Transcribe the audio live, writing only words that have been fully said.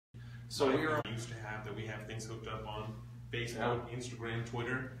So we used to have that we have things hooked up on Facebook, Instagram,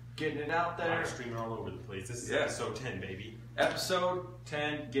 Twitter. Getting it out there. Live streaming all over the place. This is episode 10, baby. Episode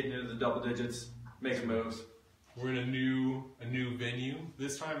 10, getting into the double digits, making moves. We're in a new venue.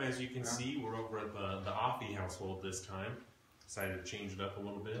 This time, as you can see, we're over at the Offie household this time. Decided to change it up a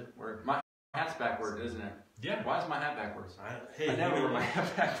little bit. My hat's backwards, isn't it? Yeah. Why is my hat backwards? I never wear my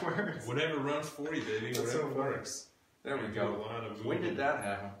hat backwards. Whatever runs for you, baby. Whatever works. There we go. When did that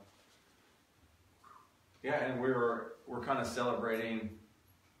happen? Yeah, and we're kind of celebrating,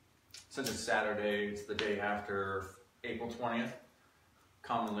 since it's Saturday, it's the day after April 20th,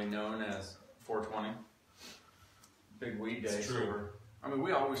 commonly known as 420. Big weed day. It's true. So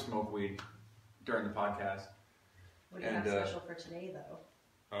we always smoke weed during the podcast. What do you have special for today, though?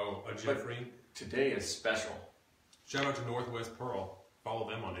 Oh, a Jeffrey. Today is special. Shout out to Northwest Pearl. Follow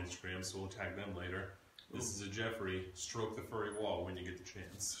them on Instagram, so we'll tag them later. This is a Jeffrey. Stroke the furry wall when you get the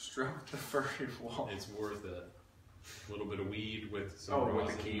chance. Stroke the furry wall. It's worth it. A little bit of weed with some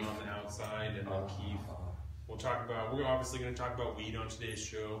rosin on the outside and then keef. We're obviously going to talk about weed on today's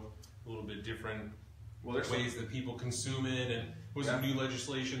show. A little bit different ways that people consume it, and was some new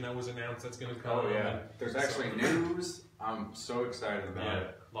legislation that was announced that's going to come. Oh yeah, there's actually news. I'm so excited about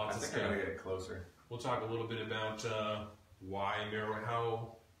it. Lots of stuff. I think I'm going to get closer. We'll talk a little bit about why marijuana,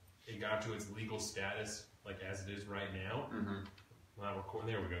 how it got to its legal status, like as it is right now. Mm-hmm.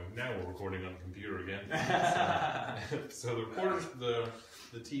 There we go. Now we're recording on the computer again. So the recorder,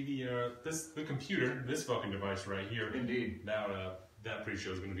 the TV, the computer, this fucking device right here. Indeed. That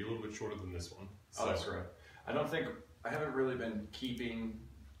pre-show is going to be a little bit shorter than this one. So. Oh, that's right. I haven't really been keeping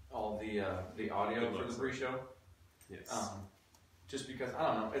all the audio for the pre-show. Yes. Just because, I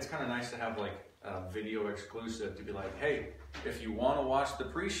don't know, it's kind of nice to have like a video exclusive to be like, hey, if you want to watch the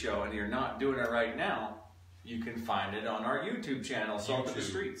pre-show and you're not doing it right now, you can find it on our YouTube channel, Salt of the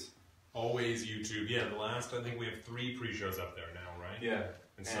Streets. Always YouTube. Yeah, I think we have 3 pre-shows up there now, right? Yeah.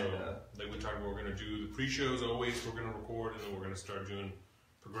 And so, like we talked about, we're going to do the pre-shows always, we're going to record, and then we're going to start doing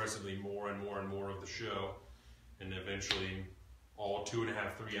progressively more and more and more of the show. And eventually, all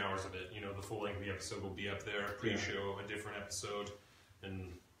 2.5, 3 hours of it, the full length of the episode will be up there, pre-show, a different episode,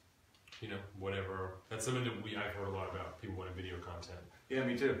 and, whatever. That's something that I've heard a lot about, people wanting video content. Yeah,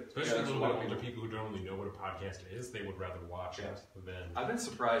 me too. Especially a little bit older people who don't really know what a podcast is, they would rather watch it than... I've been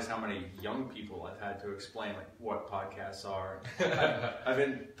surprised how many young people I've had to explain what podcasts are. I've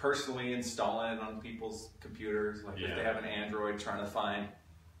been personally installing it on people's computers, if they have an Android, trying to find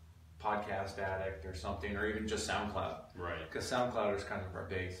Podcast Addict or something, or even just SoundCloud. Right. Because SoundCloud is kind of our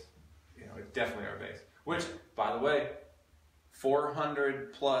base. It's definitely our base. Which, by the way,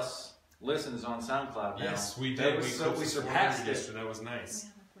 400 plus listens on SoundCloud now. Yes, we did. We surpassed it. That was nice.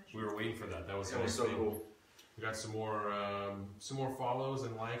 We were waiting for that. That was so cool. We got some more follows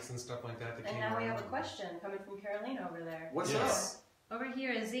and likes and stuff like that. And now we have a question coming from Carolina over there. What's up? Over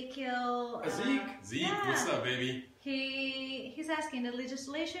here, Ezekiel. Zeke, what's up, baby? He's asking, the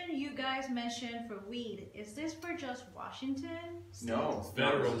legislation you guys mentioned for weed, is this for just Washington? No, it's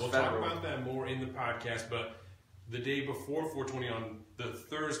federal. We'll talk about that more in the podcast, but the day before 420 on the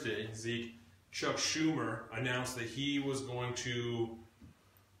Thursday, Zeke, Chuck Schumer announced that he was going to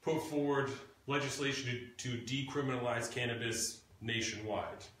put forward legislation to decriminalize cannabis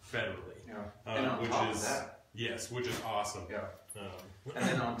nationwide, federally. Yeah. And on top of that. Yes, which is awesome. Yeah. And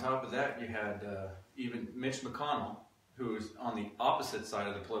then on top of that, you had even Mitch McConnell, who's on the opposite side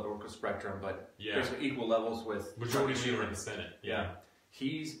of the political spectrum, but basically equal levels with Majority Leader in the Senate. Yeah.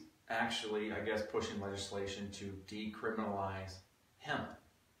 He's actually, I guess, pushing legislation to decriminalize hemp.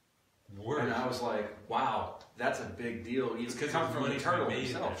 Word. And I was like, wow, that's a big deal. It's come from the turtle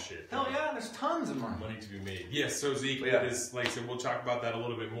himself. Shit, hell yeah, there's tons of money. Money to be made. Yes, so Zeke, it is, like I said, we'll talk about that a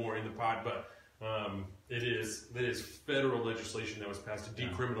little bit more in the pod, but it is federal legislation that was passed to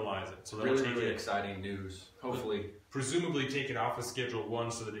decriminalize it. So really exciting news. Hopefully, presumably take it off of Schedule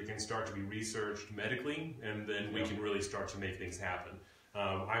 1 so that it can start to be researched medically, and then we can really start to make things happen.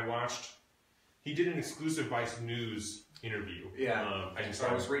 He did an exclusive Vice News interview. Yeah,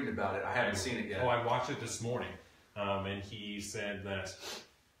 I was reading about it. I haven't seen it yet. Oh, I watched it this morning, and he said that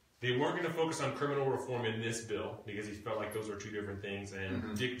they weren't going to focus on criminal reform in this bill because he felt like those are 2 different things,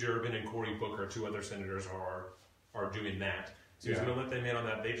 and Dick Durbin and Cory Booker, 2 other senators, are doing that. So he's going to let them in on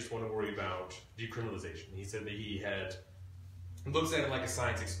that. They just want to worry about decriminalization. He said that he looks at it like a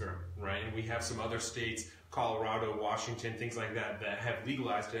science experiment, right? And we have some other states, Colorado, Washington, things like that, that have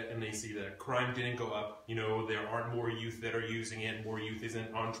legalized it, and they see that crime didn't go up. There aren't more youth that are using it, more youth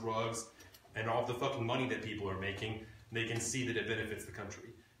isn't on drugs, and all the fucking money that people are making, they can see that it benefits the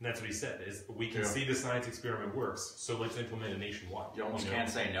country. And that's what he said, is we can see the science experiment works, so let's implement it nationwide. You almost can't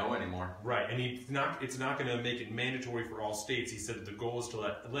say no anymore. Right, and it's not going to make it mandatory for all states. He said that the goal is to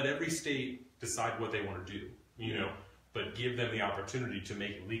let every state decide what they want to do, but give them the opportunity to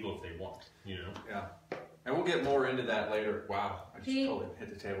make it legal if they want, Yeah. And we'll get more into that later. Wow, I just totally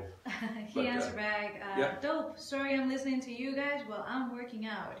hit the table. He answered back, dope, sorry I'm listening to you guys while I'm working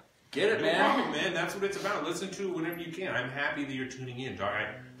out. Get it, man. No problem, man. That's what it's about. Listen to it whenever you can. I'm happy that you're tuning in, Doc.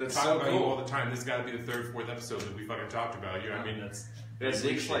 That's talk so about cool. you all the time. This has got to be the third, fourth episode that we fucking talked about you. I mean,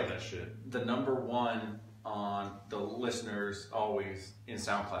 Zeke's like that shit. the #1 on the listeners always in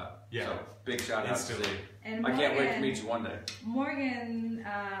SoundCloud. Yeah. So big shout out to Zeke. And I can't wait to meet you one day. Morgan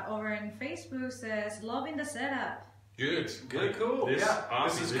over in Facebook says, loving the setup. Good. Cool. This, Yeah.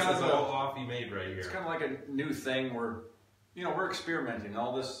 This is kind of all Offie made right here. It's kind of like a new thing where, we're experimenting.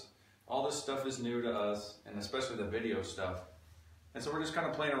 All this stuff is new to us, and especially the video stuff. And so we're just kind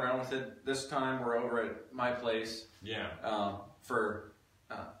of playing around with it. This time we're over at my place. Yeah. For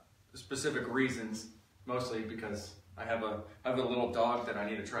specific reasons, mostly because I have a little dog that I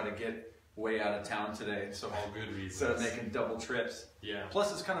need to try to get way out of town today. So all good reasons. So making double trips. Yeah.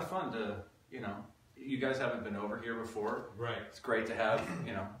 Plus, it's kind of fun to, you guys haven't been over here before. Right. It's great to have,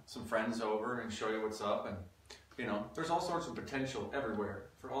 some friends over and show you what's up. And, there's all sorts of potential everywhere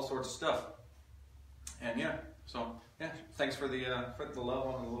for all sorts of stuff. And thanks for the love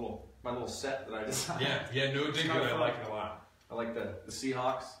on my little set that I designed. Yeah, no dig. I like it a lot. I like the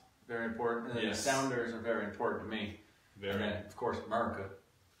Seahawks, very important. And then the Sounders are very important to me. Very. And then, of course, America.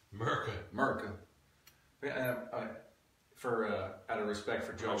 Yeah, out of respect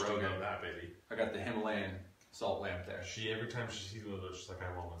for Joe Rogan, that baby. I got the Himalayan salt lamp there. Every time she sees one of those, she's like,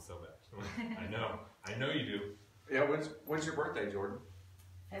 I want one so bad. I know you do. Yeah, when's your birthday, Jordan?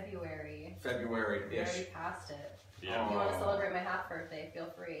 February. We February-ish. already passed it. Yeah. If you want to celebrate my half birthday, feel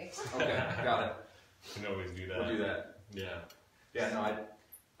free. Okay, got it. You can always do that. We'll do that. Yeah. Yeah, no,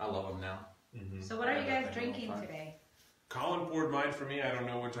 I love them now. Mm-hmm. So what are you guys drinking today? Colin poured mine for me. I don't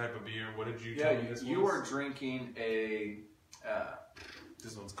know what type of beer. What did you tell me this was? You are drinking a...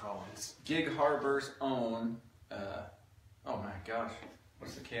 this one's Colin's. Gig Harbor's own... oh my gosh.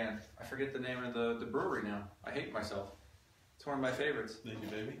 What's the can? I forget the name of the brewery now. I hate myself. It's one of my favorites. Thank you,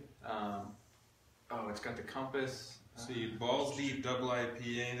 baby. It's got the Compass. See, Balls Deep Double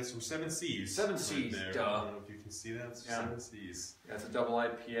IPA. That's from Seven Seas. Seven Seas, there. duh. I don't know if you can see that. It's Seven Seas. Yeah, it's a double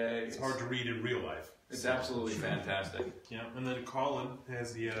IPA. It's hard to read in real life. It's absolutely fantastic. Yeah, and then Colin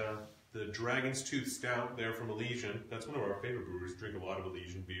has the Dragon's Tooth Stout there from Elysian. That's one of our favorite brewers. Drink a lot of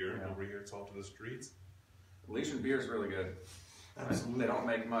Elysian beer. Yeah. Over here, it's all to the streets. Elysian beer is really good. Absolutely. They don't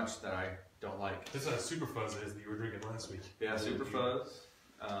make much that I don't like. This Super Fuzz is that you were drinking last week. Yeah, Super Fuzz.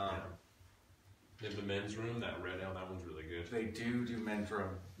 They have the men's room, that red ale, that one's really good. They do men's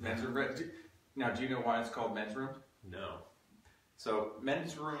room. Men's room red. Now, do you know why it's called men's room? No. So,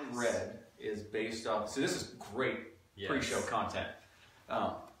 men's room red is based off. So this is great pre-show content.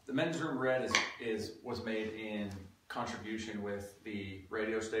 The men's room red was made in contribution with the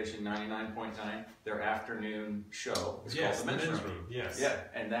radio station 99.9. Their afternoon show is called the men's room. Yes. Yeah,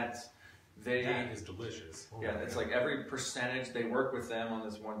 and that is delicious. Oh yeah, it's like every percentage. They work with them on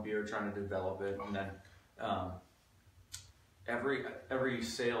this one beer, trying to develop it, and then every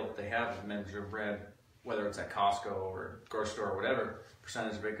sale that they have of men's room red, whether it's at Costco or grocery store or whatever,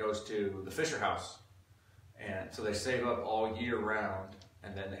 percentage of it goes to the Fisher House. And so they save up all year round,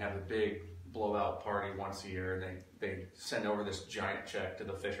 and then they have a big blowout party once a year, and they send over this giant check to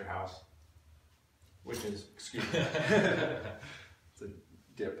the Fisher House, which is, excuse me, it's a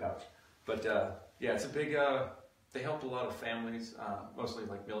dip pouch. But it's a big, they help a lot of families, mostly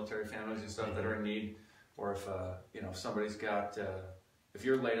like military families and stuff that are in need, or if, if somebody's got, if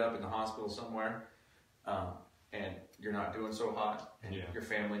you're laid up in the hospital somewhere, and you're not doing so hot, and your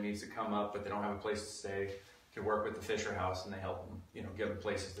family needs to come up, but they don't have a place to stay, can work with the Fisher House, and they help them, give them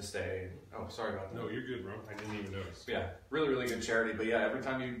places to stay. Oh, sorry about that. No, you're good, bro. I didn't even notice. Yeah, really, really good charity. But yeah, every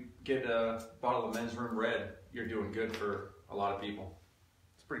time you get a bottle of Men's Room Red, you're doing good for a lot of people.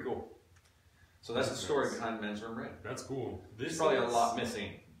 It's pretty cool. So that's the story behind Men's Room Red. That's cool. There's probably a lot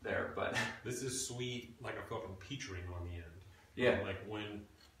missing there, but this is sweet, like a fucking peach ring on the end. Yeah. Like when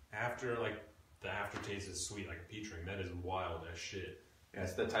the aftertaste is sweet, like a peach ring. That is wild as shit. Yeah,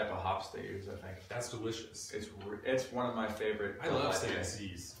 it's the type of hops they use, I think. That's delicious. It's one of my favorite. I love Seven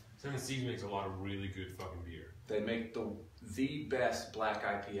Seas. Seven Seas makes a lot of really good fucking beer. They make the best black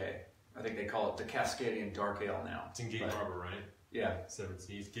IPA. I think they call it the Cascadian Dark Ale now. It's in Gig Harbor, right? Yeah. Seven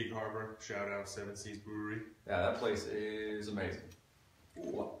Seas. Gig Harbor. Shout out Seven Seas Brewery. Yeah, that place is amazing.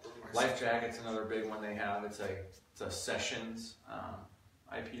 Life Jacket's another big one they have. It's a Sessions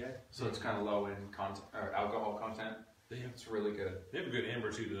IPA, so it's kind of low in content or alcohol content. It's really good. They have a good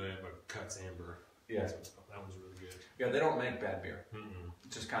amber too. They have a Cuts Amber. Yeah, that one's really good. Yeah, they don't make bad beer. Mm-mm.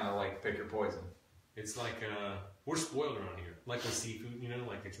 Just kind of like pick your poison. It's like we're spoiled around here. Like with seafood,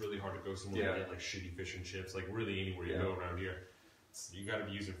 like it's really hard to go somewhere and get like shitty fish and chips. Like really anywhere you go around here, you got to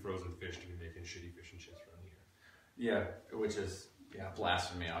be using frozen fish to be making shitty fish and chips around here. Yeah, which is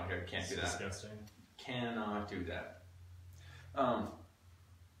blasphemy out here. Can't do that. Disgusting. Cannot do that.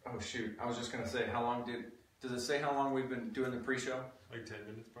 Oh shoot! I was just gonna say, does it say how long we've been doing the pre-show? Like 10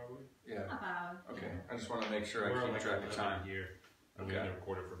 minutes, probably. Yeah. About. Okay. I just want to make sure I keep track of time here. And we only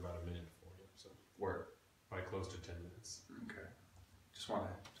recorded for about a minute for you, so probably close to 10 minutes. Okay. I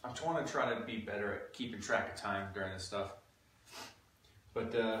just want to try to be better at keeping track of time during this stuff.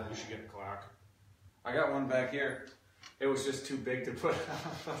 But you should get a clock. I got one back here. It was just too big to put.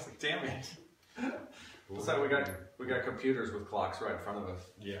 I was like, damn it. So we got computers with clocks right in front of us.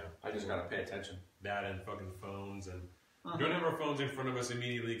 Yeah. I just gotta pay attention. That and fucking phones and we don't have our phones in front of us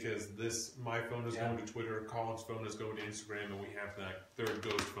immediately because my phone is going to Twitter, Colin's phone is going to Instagram, and we have that third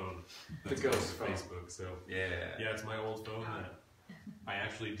ghost phone. The ghost phone. Facebook. So yeah, it's my old phone that I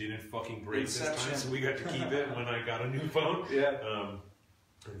actually didn't fucking break this time, so we got to keep it when I got a new phone. Yeah.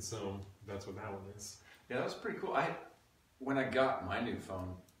 And so that's what that one is. Yeah, that was pretty cool. When I got my new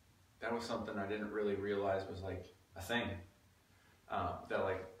phone, that was something I didn't really realize was like a thing. That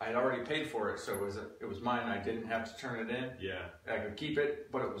like I'd already paid for it, so it was mine. I didn't have to turn it in. Yeah, I could keep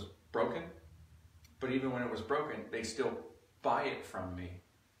it, but it was broken. But even when it was broken, they still buy it from me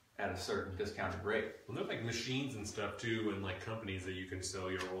at a certain discounted rate. Well, there's like machines and stuff too, and like companies that you can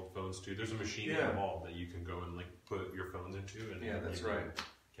sell your old phones to. There's a machine in the mall that you can go and like put your phones into, and that's right.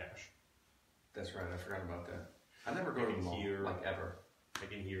 Cash. That's right. I forgot about that. I never go to the mall like ever. I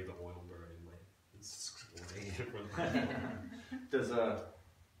can hear the oil burning.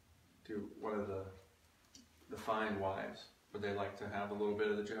 Do one of the fine wives, would they like to have a little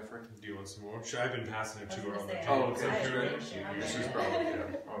bit of the Jeffrey? Do you want some more? I've been passing it to her on the table. Oh, okay. She's probably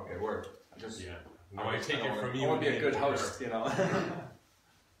okay. Word. No, I take it from you. I want to be a good host, No,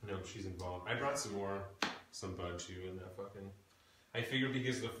 she's involved. I brought some bud too in that fucking. I figured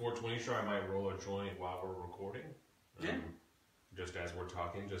because of the 420 show, I might roll a joint while we're recording. Just as we're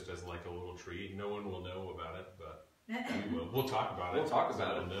talking, just as like a little treat. No one will know about it, but we will. We'll talk about it. We'll talk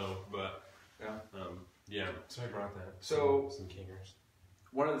about it. No, but so I brought that. So some Kingers.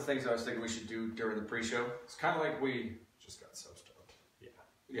 One of the things I was thinking we should do during the pre-show, it's kind of like we just got so stoned.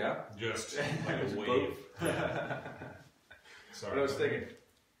 Yeah. Just like a wave. Sorry. But I was thinking,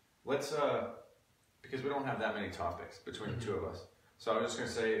 let's because we don't have that many topics between the two of us. So I was just gonna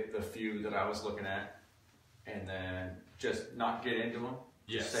say the few that I was looking at, and then just not get into them.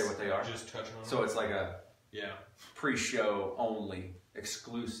 Just say what they are. Just touch on them. So it's like a pre-show only,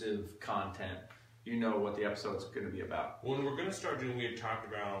 exclusive content. You know what the episode's going to be about. When we're going to start doing, we had talked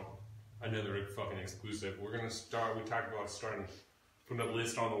about another fucking exclusive. We're going to start, we talked about starting, putting a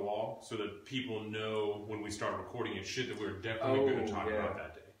list on the wall so that people know when we start recording it shit that we're definitely going to talk about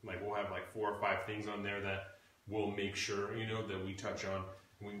that day. Like we'll have like 4 or 5 things on there that we'll make sure, that we touch on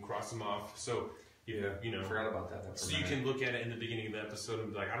and we can cross them off. So, I forgot about that. So you can look at it in the beginning of the episode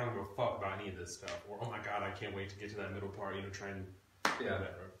and be like, I don't give a fuck about any of this stuff. Or, oh my God, I can't wait to get to that middle part, try and do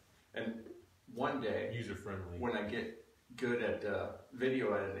that. And one day, user-friendly. When I get good at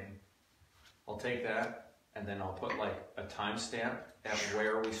video editing, I'll take that and then I'll put like a timestamp at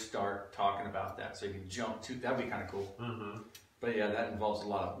where we start talking about that. So you can jump to, that'd be kind of cool. Mm-hmm. But yeah, that involves a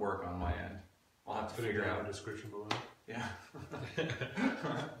lot of work on my end. I'll have to figure out in the description below. Yeah.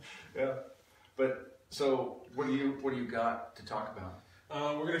 Yeah. But so, what do you got to talk about?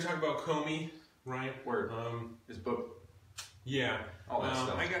 We're going to talk about Comey, right? Word. His book. Yeah. All that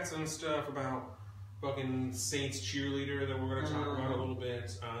stuff. I got some stuff about fucking Saints cheerleader that we're going to talk about a little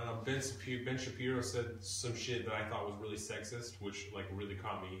bit. Ben Shapiro said some shit that I thought was really sexist, which like really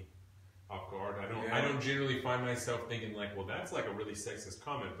caught me off guard. I don't generally find myself thinking like, well, that's like a really sexist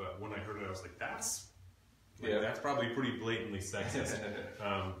comment, but when I heard it, I was like, that's probably pretty blatantly sexist.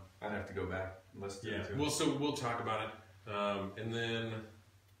 I'd have to go back and listen to it too. Well, so we'll talk about it. And then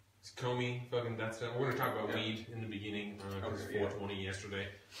Comey, fucking that stuff. We're going to talk about weed in the beginning, because 420 yesterday.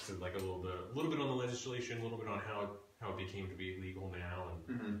 So like a little bit on the legislation, a little bit on how it became to be legal now,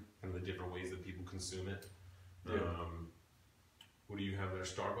 and kind of the different ways that people consume it. What do you have there?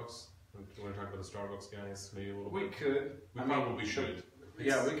 Starbucks? Do you want to talk about the Starbucks guys? Maybe a little bit? We could. We probably should.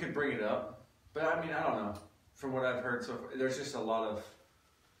 Yeah, we could bring it up. But I mean, I don't know. From what I've heard so far, there's just a lot of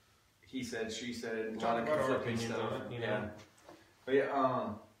he said, she said, a lot of conflicting stuff. Yeah. But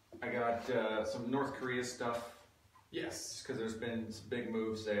yeah, I got some North Korea stuff Yes. because there's been some big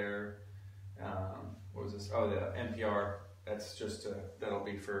moves there. What was this? Oh, the NPR. That's just that'll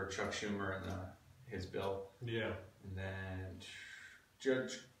be for Chuck Schumer and his bill. Yeah. And then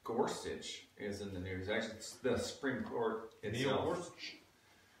Judge Gorsuch is in the news. Actually, it's the Supreme Court itself. Neil Gorsuch.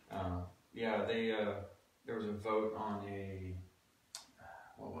 Yeah, there was a vote on a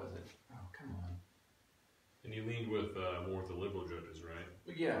what was it? Oh, come on. And you leaned with more with the liberal judges, right?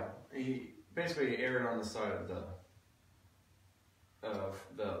 Yeah, he basically erred on the side of the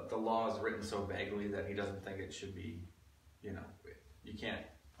law is written so vaguely that he doesn't think it should be, you can't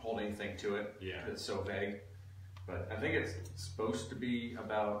hold anything to it. Yeah. It's so vague. But I think it's supposed to be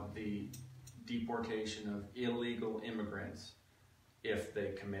about the deportation of illegal immigrants if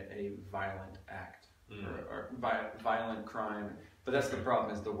they commit a violent act or violent crime. But that's the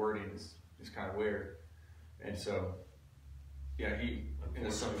problem, is the wording is kind of weird. And so, yeah, he in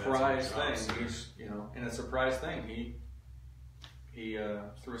a surprise thing, he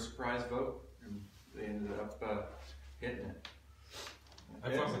threw a surprise vote, and they ended up hitting it. I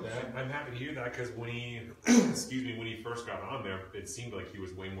thought with that. I'm happy to hear that because when he, when he first got on there, it seemed like he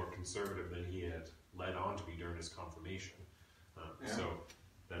was way more conservative than he had led on to be during his confirmation. So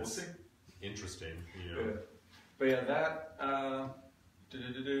that's interesting. But yeah, that and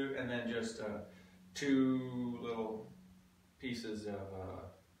then just two little pieces of.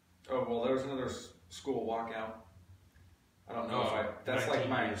 There was another school walkout. I don't know if that's like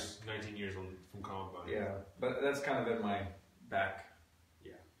my 19 years from Columbine. Yeah, but that's kind of in my back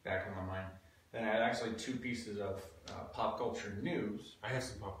of my mind. Then I had actually two pieces of pop culture news. I have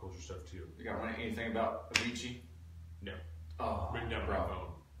some pop culture stuff too. You got anything about Avicii? No. Oh, written down on my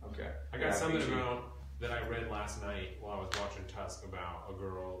phone. Okay. I got something about that I read last night while I was watching Tusk about a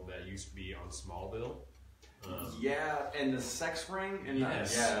girl that used to be on Smallville. And the sex ring. And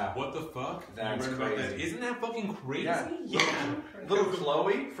What the fuck? That's you read crazy. About that? Isn't that fucking crazy? Yeah. Little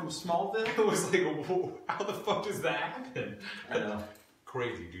Chloe from Smallville. It was like, whoa, how the fuck does that happen? I know.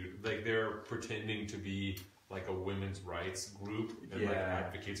 Crazy, dude. Like, they're pretending to be like a women's rights group and like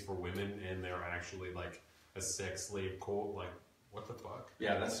advocates for women, and they're actually like a sex slave cult. Like, what the fuck?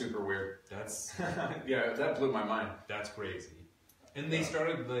 Yeah, that's super weird. That's that blew my mind. That's crazy. And they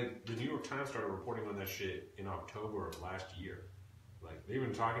started, like, the New York Times started reporting on that shit in October of last year. Like, they've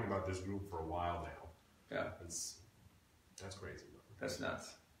been talking about this group for a while now. Yeah. That's crazy. That's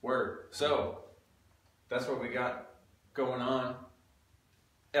nuts. Word. So, that's what we got going on.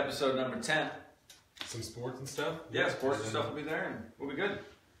 Episode number 10. Some sports and stuff? Yeah, sports and stuff will be there, and we'll be good.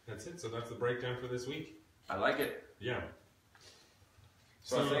 That's it. So that's the breakdown for this week. I like it. Yeah.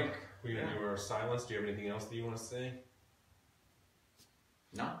 So I think we're going to do our silence. Do you have anything else that you want to say?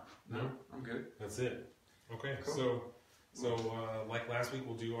 No, I'm good. That's it. Okay, cool. So like last week,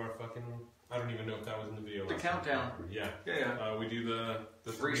 we'll do our fucking. I don't even know if that was in the video. The countdown. Yeah. We do the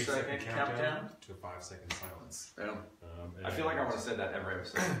 3-second countdown to 5-second silence. Yeah. I feel like I want to say that every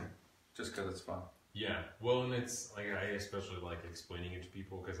episode, just because it's fun. Yeah. Well, and it's like I especially like explaining it to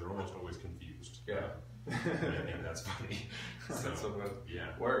people because they're almost always confused. Yeah. And I think that's funny. So good.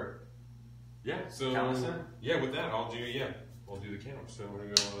 Yeah. Word. Yeah. So count us in? Yeah. With that, I'll do the count. So we're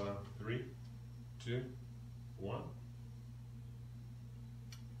gonna go 3, 2, 1.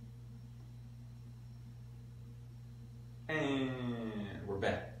 And we're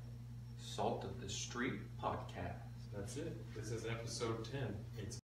back. Salt of the Street podcast. That's it. This is episode 10. It's